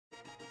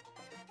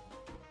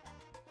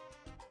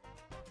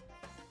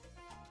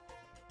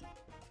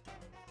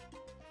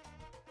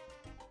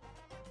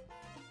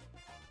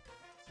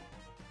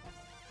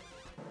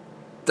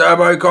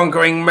Turbo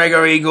conquering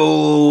Mega Eagle.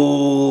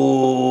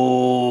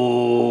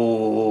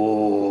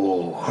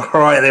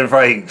 Alright then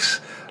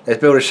folks,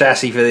 let's build a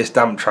chassis for this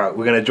dump truck.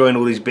 We're going to join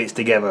all these bits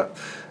together.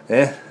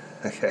 Yeah?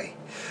 Okay.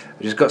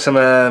 I've just got some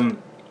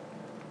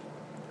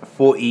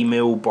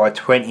 40mm by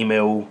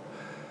 20mm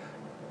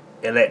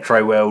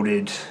electro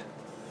welded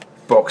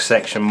box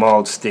section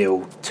mild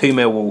steel,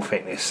 2mm wall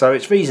thickness, so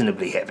it's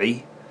reasonably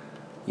heavy,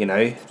 you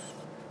know.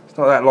 It's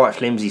not that light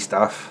flimsy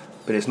stuff,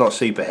 but it's not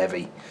super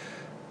heavy.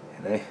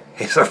 You know,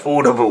 it's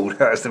affordable.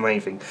 That's the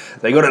main thing.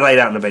 So I got it laid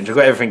out on the bench. I've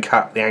got everything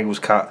cut, the angles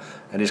cut,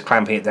 and just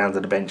clamping it down to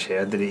the bench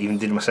here. I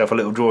did myself a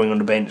little drawing on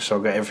the bench, so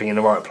I got everything in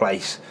the right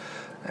place,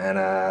 and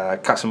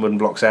cut some wooden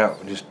blocks out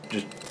and just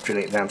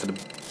drilling it down to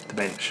the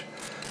bench,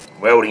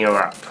 welding her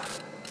up.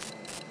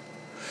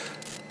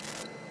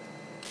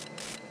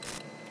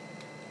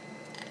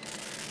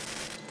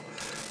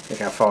 Look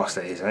how fast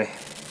it is, eh?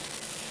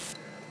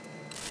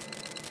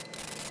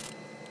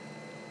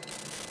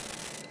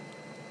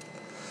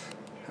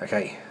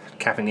 Okay,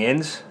 capping the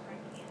ends.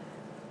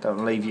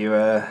 Don't leave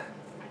your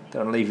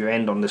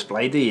end on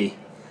display, do you?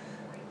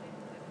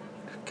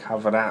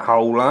 Cover that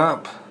hole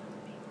up.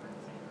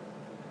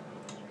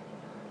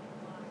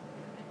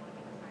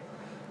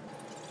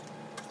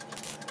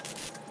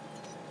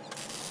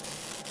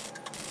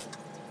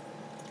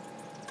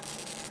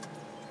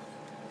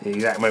 The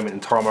exact moment in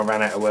time I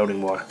ran out of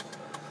welding wire.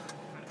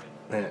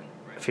 Yeah,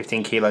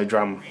 15 kilo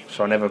drum,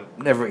 so I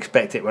never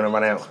expect it when I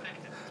run out.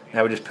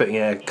 Now we're just putting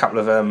a couple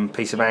of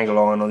pieces of angle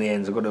iron on the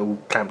ends. I've got it all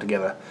clamped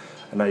together,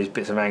 and those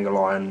bits of angle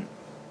iron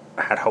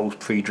had holes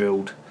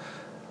pre-drilled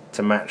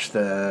to match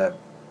the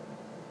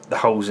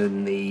holes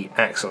in the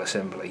axle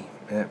assembly.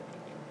 Yeah,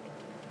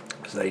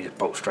 so they just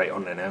bolt straight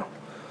on there now.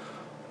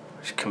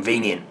 It's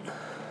convenient.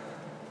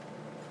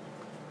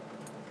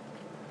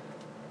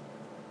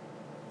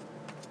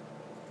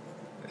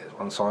 There's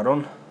one side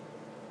on,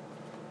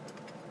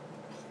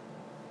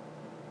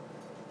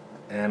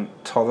 and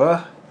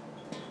t'other.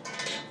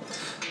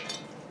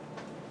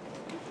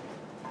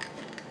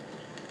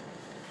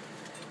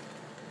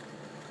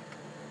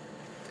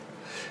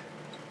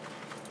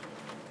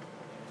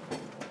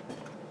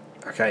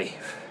 Okay,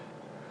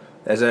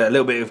 there's a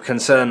little bit of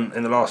concern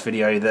in the last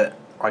video that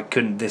I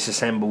couldn't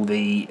disassemble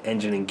the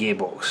engine and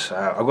gearbox.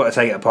 I've got to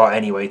take it apart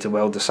anyway to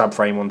weld the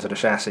subframe onto the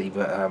chassis,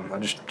 but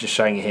I'm just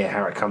showing you here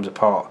how it comes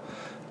apart.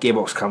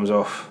 Gearbox comes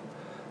off,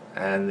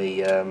 and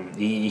the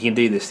you can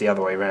do this the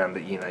other way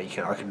around. You know,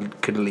 I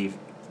could leave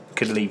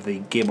the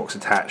gearbox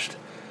attached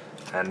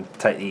and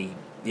take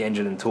the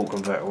engine and torque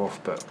converter off,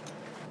 but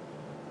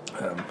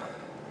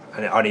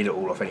and I need it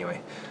all off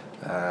anyway.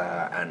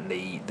 And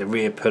the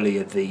rear pulley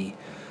of the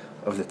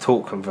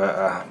torque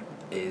converter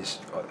is,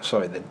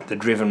 sorry, the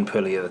driven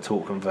pulley of the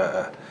torque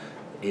converter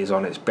is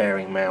on its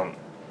bearing mount,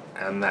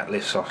 and that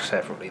lifts off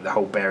separately. The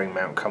whole bearing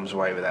mount comes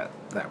away with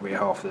that rear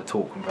half of the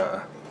torque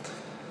converter,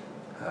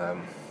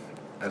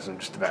 as I'm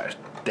just about to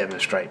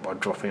demonstrate by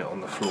dropping it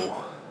on the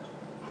floor.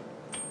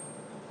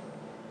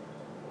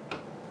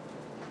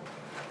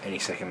 Any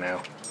second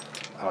now.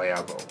 Oh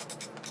yeah,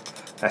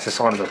 that's a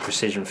sign of a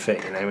precision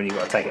fit, you know, when you've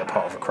got to take it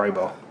apart with a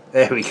crowbar.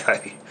 There we go.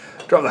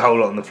 Drop the whole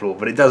lot on the floor,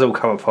 but it does all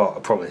come apart,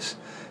 I promise.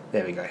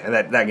 There we go. And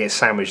that gets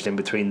sandwiched in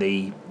between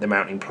the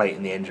mounting plate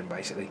and the engine,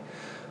 basically.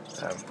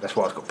 That's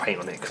why I've got paint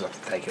on it, because I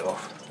can take it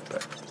off.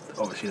 But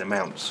obviously the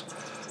mount's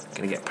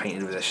going to get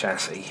painted with the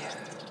chassis.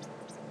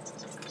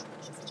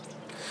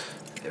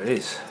 There it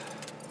is.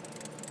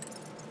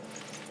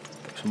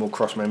 Put some more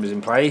cross members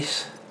in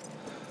place.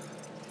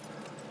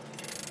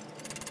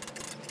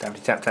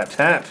 Tappity tap tap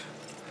tap.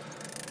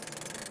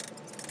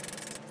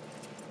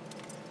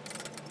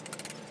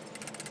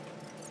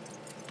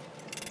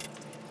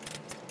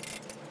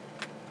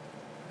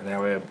 And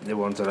now we're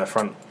onto the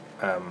front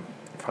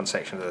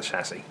section of the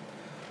chassis.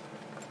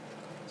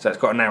 So it's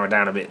got to narrow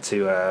down a bit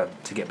to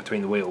get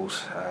between the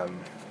wheels,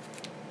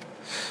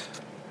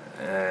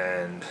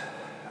 and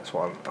that's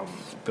why I'm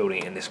building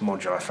it in this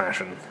modular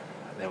fashion.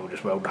 And then we'll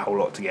just weld the whole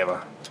lot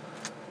together.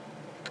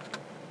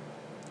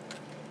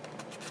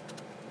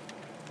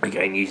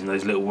 Again, using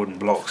those little wooden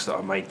blocks that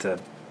I made to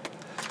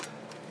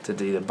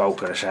do the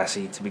bulk of the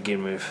chassis to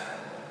begin with.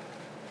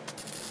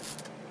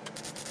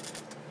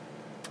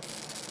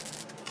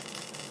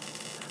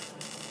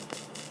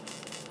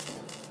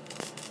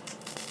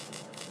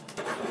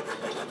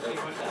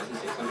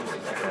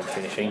 And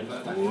finishing.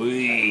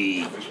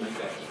 Whee!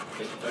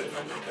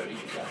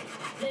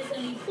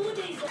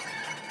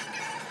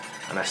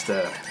 And that's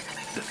the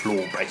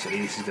floor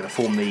basically. This is going to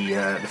form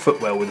the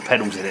footwell with the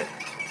pedals in it.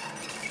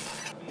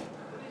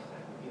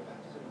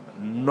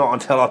 Not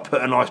until I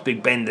put a nice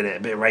big bend in it, a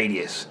bit of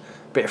radius,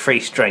 a bit of free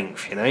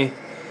strength, you know.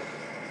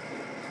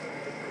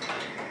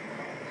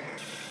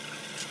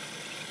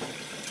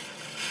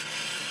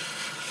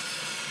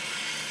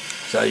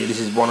 So this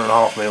is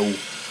 1.5mm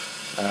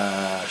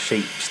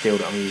sheet steel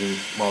that I'm using,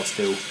 mild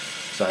steel.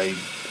 So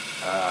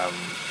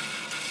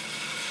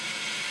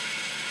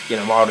you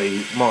know, mild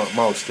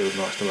steel is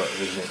nice to work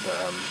with, isn't it?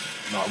 But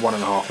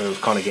like 1.5mm was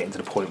kind of getting to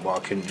the point where I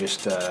couldn't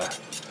just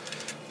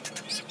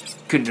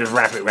couldn't just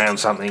wrap it around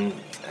something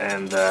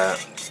and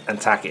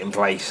tack it in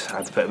place. I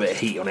had to put a bit of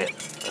heat on it.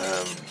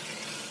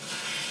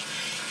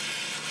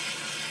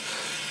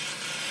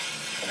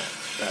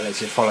 That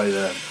lets it follow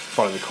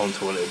the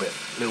contour a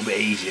little bit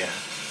easier.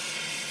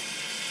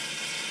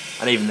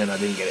 And even then, I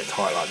didn't get it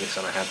tight like this,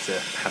 and I had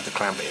to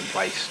clamp it in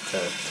place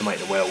to make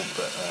the weld.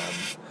 But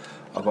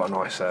I got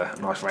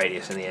a nice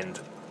radius in the end.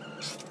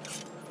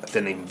 I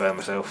didn't even burn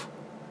myself.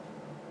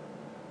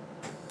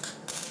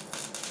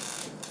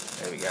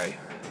 There we go.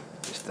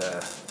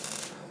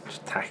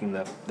 Just tacking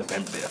the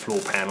bent bit of floor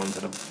pan onto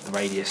the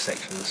radius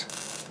sections.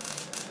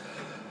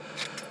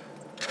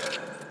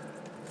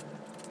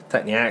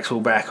 Take the axle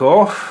back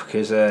off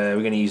because we're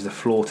going to use the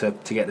floor to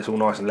get this all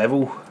nice and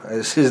level.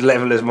 As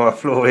level as my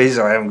floor is,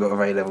 I haven't got a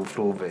very level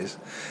floor, but it's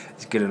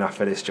good enough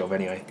for this job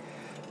anyway.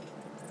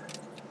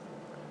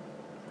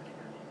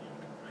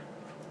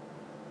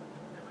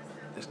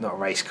 It's not a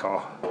race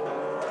car,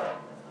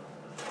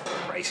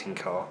 a racing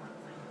car.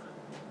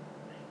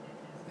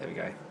 There we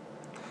go.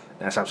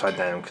 Now it's upside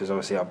down because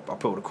obviously I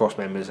put all the cross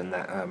members and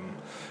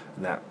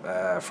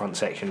that front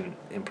section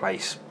in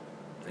place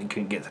and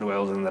couldn't get to the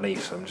welds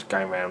underneath, so I'm just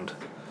going around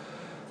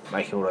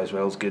making all those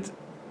welds good.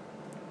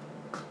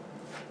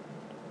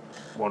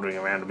 Wandering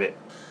around a bit,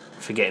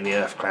 forgetting the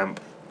earth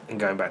clamp and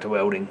going back to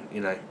welding.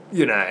 You know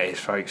how it is,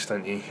 folks,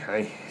 don't you?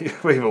 Hey,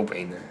 we've all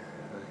been there.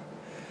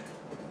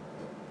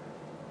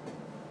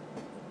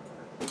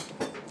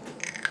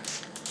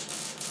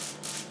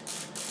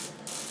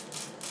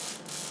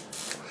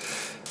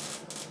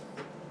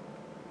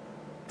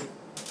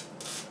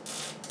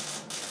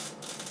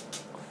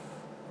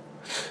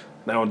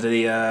 Now onto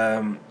the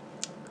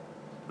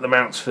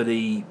mounts for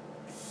the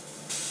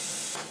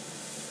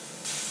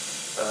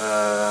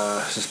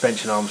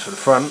suspension arms for the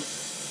front.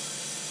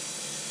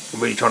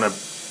 I'm really trying to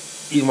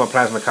use my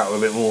plasma cutter a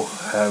bit more.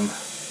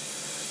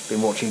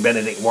 Been watching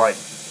Benedict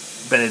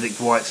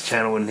White's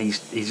channel, and he's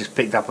just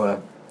picked up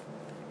a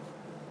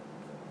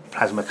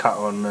plasma cutter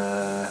on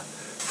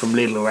from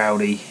Lidl or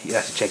Aldi. You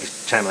have to check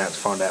his channel out to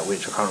find out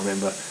which. I can't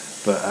remember,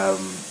 but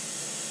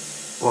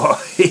well,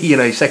 you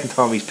know, second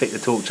time he's picked the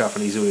torch up,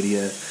 and he's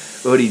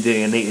already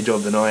doing a neater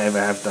job than I ever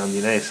have done.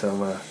 You know, so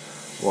I'm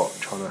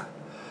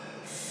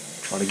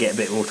trying to get a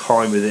bit more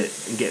time with it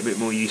and get a bit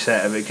more use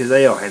out of it, because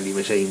they are handy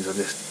machines. I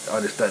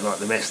just don't like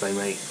the mess they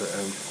make. But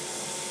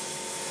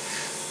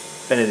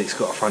Benedict's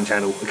got a fun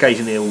channel.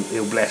 Occasionally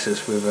he'll bless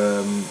us with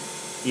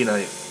you know,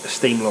 a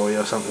steam lorry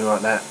or something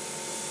like that.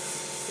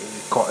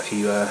 Quite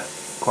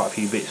a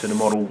few bits for the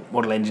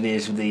model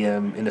engineers with the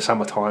in the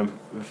summertime,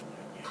 with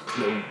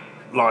little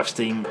live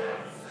steam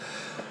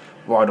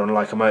ride on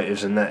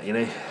locomotives and that, you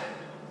know.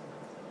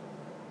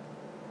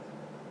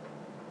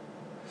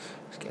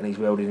 Just getting these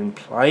welded in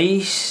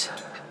place.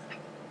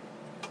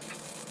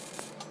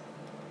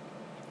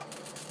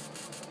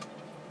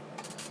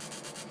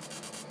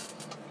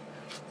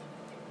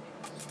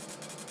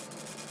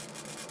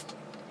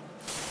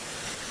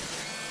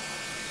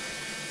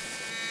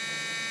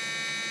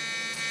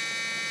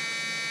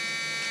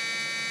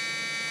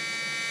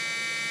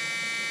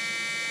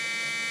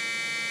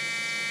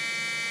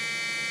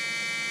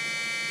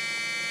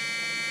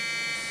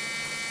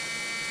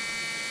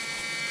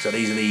 So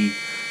these are the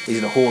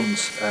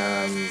horns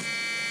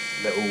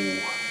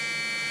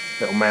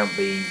that'll mount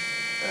the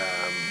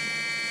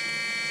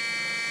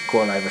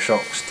coilover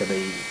shocks to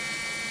the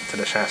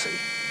chassis,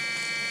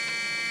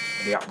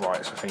 the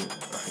uprights. I think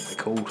they're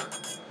called.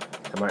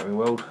 The motoring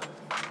weld.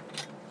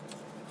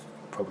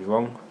 Probably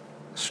wrong.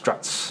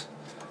 Struts.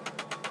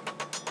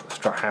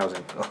 Strut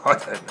housing. Oh, I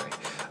don't know.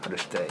 I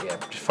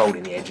just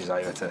folding the edges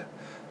over to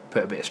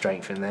put a bit of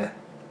strength in there.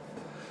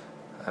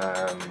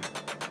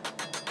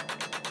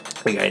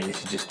 Again,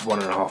 this is just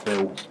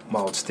 1.5mm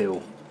mild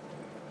steel.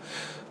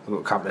 I've got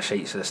a couple of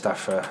sheets of the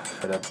stuff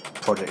for the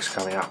projects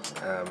coming up.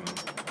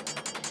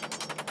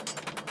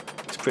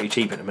 It's pretty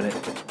cheap at the minute.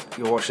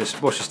 You watch the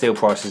steel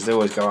prices; they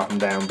always go up and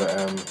down. But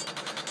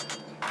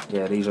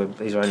yeah, these are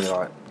only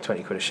like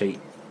 20 quid a sheet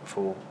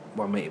for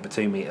 1 metre by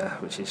 2 metre,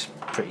 which is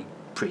pretty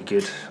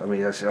good. I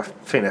mean, I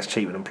think that's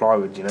cheaper than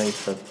plywood, you know.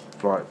 For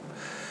like,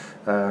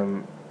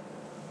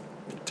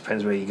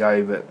 depends where you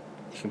go, but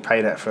you can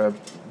pay that for a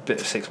bit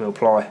of 6mm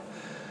ply.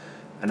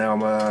 And now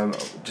I'm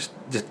just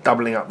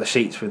doubling up the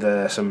sheets with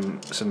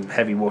some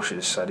heavy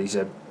washers. So these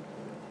are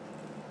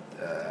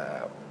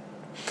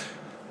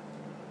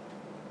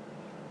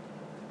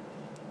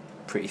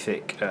pretty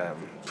thick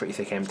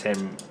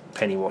M10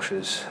 penny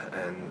washers,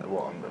 and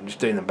I'm just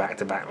doing them back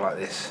to back like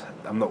this.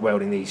 I'm not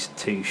welding these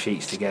two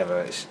sheets together.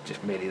 It's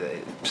just merely that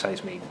it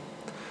saves me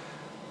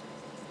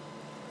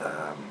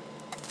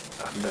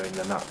undoing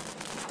the nut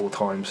 4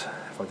 times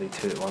if I do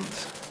 2 at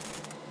once.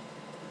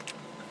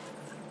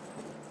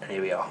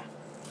 Here we are,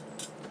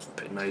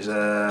 putting those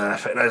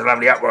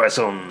lovely uprights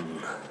on.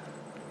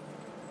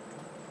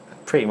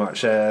 Pretty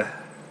much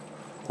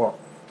what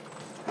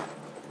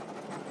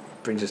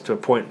brings us to a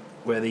point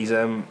where this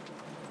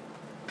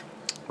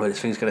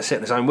thing's going to sit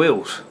on its own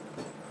wheels.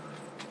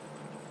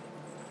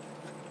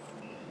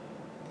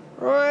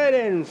 Right.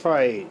 Right then,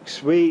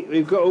 folks,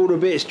 we've got all the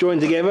bits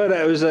joined together.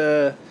 That was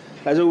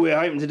that's all we're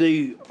hoping to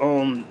do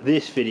on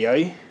this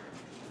video.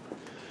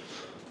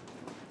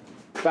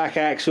 Back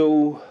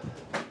axle,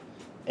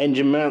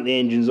 engine mount. The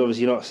engine's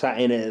obviously not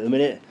sat in it at the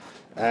minute,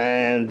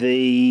 and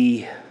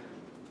the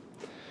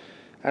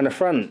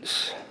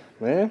fronts.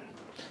 Yeah.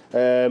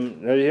 I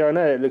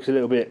know it looks a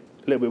little bit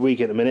weak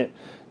at the minute.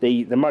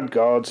 The mud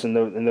guards and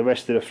the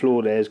rest of the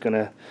floor there is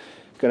gonna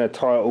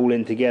tie it all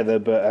in together,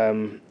 but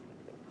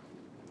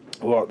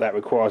that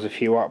requires a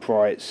few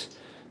uprights,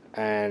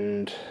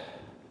 and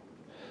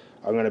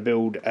I'm going to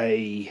build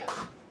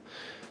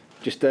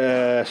just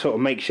a sort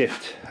of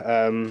makeshift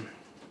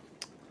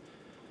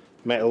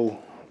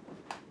metal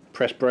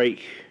press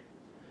brake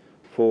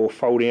for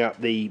folding up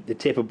the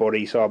tipper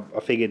body. So I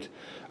figured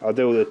I'll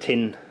do all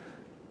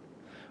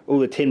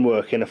the tin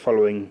work in the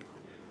following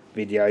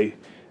video,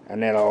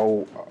 and then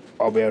I'll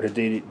be able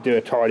to do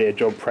a tidier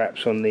job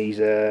perhaps on these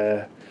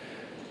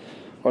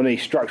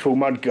structural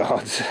mud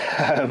guards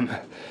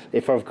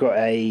if I've got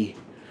a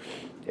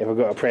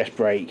press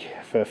brake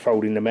for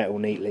folding the metal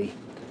neatly.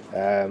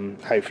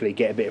 Hopefully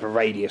get a bit of a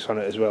radius on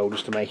it as well,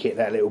 just to make it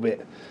that little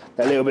bit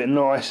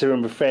nicer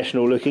and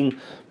professional looking.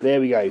 But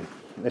there we go.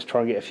 Let's try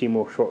and get a few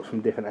more shots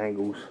from different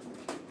angles.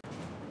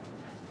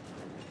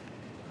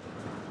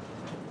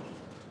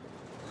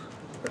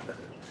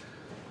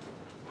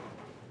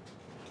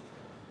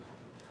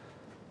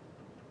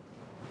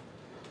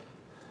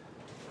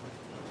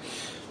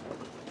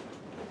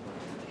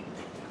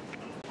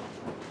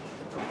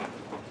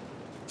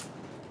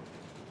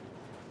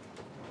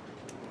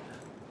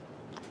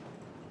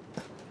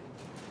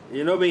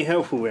 You're not being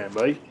helpful,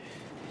 Rambo.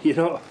 You're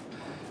not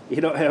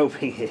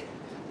helping here.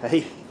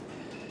 Hey,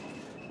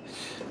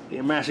 get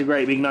a massive,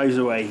 great big nose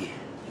away.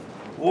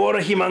 What a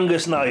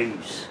humongous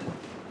nose!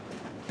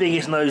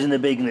 Biggest nose in the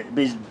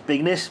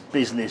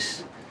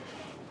business.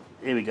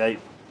 Here we go.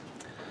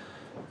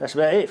 That's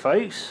about it,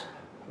 folks.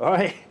 All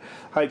right.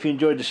 Hope you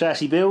enjoyed the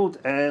chassis build,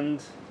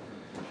 and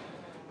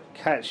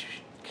catch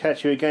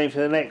you again for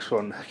the next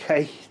one.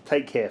 Okay.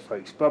 Take care,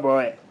 folks. Bye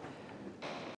bye.